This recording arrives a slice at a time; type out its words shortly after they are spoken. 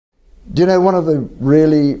Do you know, one of the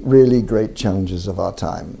really, really great challenges of our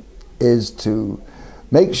time is to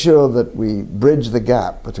make sure that we bridge the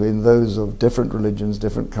gap between those of different religions,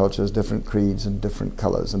 different cultures, different creeds and different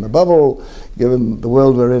colours. And above all, given the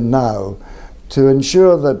world we're in now, to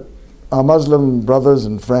ensure that our Muslim brothers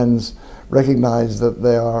and friends recognise that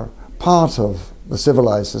they are part of the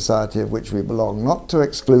civilized society of which we belong, not to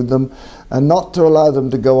exclude them and not to allow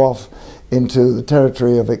them to go off into the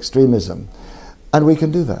territory of extremism. And we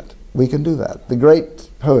can do that. We can do that. The great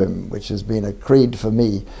poem, which has been a creed for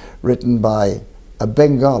me, written by a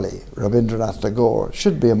Bengali, Rabindranath Tagore,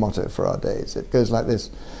 should be a motto for our days. It goes like this: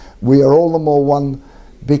 "We are all the more one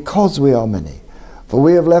because we are many, for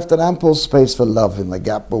we have left an ample space for love in the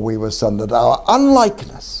gap where we were sundered. Our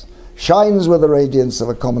unlikeness shines with the radiance of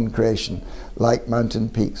a common creation, like mountain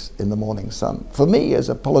peaks in the morning sun." For me, as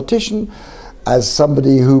a politician, as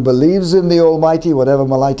somebody who believes in the Almighty, whatever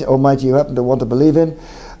Almighty you happen to want to believe in,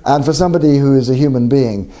 and for somebody who is a human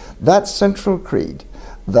being, that central creed,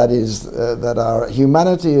 that is, that our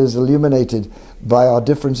humanity is illuminated by our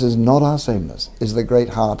differences, not our sameness, is the great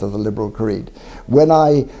heart of the liberal creed. When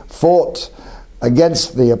I fought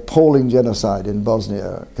against the appalling genocide in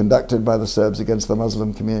Bosnia conducted by the Serbs against the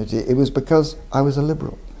Muslim community, it was because I was a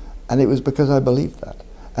liberal, and it was because I believed that,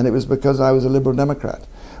 and it was because I was a liberal Democrat.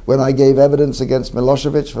 When I gave evidence against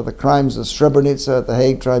Milosevic for the crimes of Srebrenica at the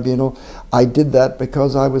Hague Tribunal, I did that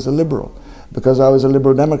because I was a liberal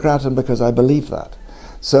Democrat, and because I believe that.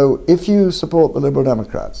 So if you support the Liberal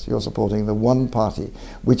Democrats, you're supporting the one party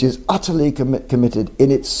which is utterly committed in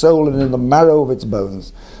its soul and in the marrow of its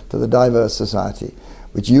bones to the diverse society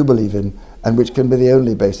which you believe in and which can be the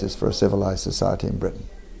only basis for a civilized society in Britain.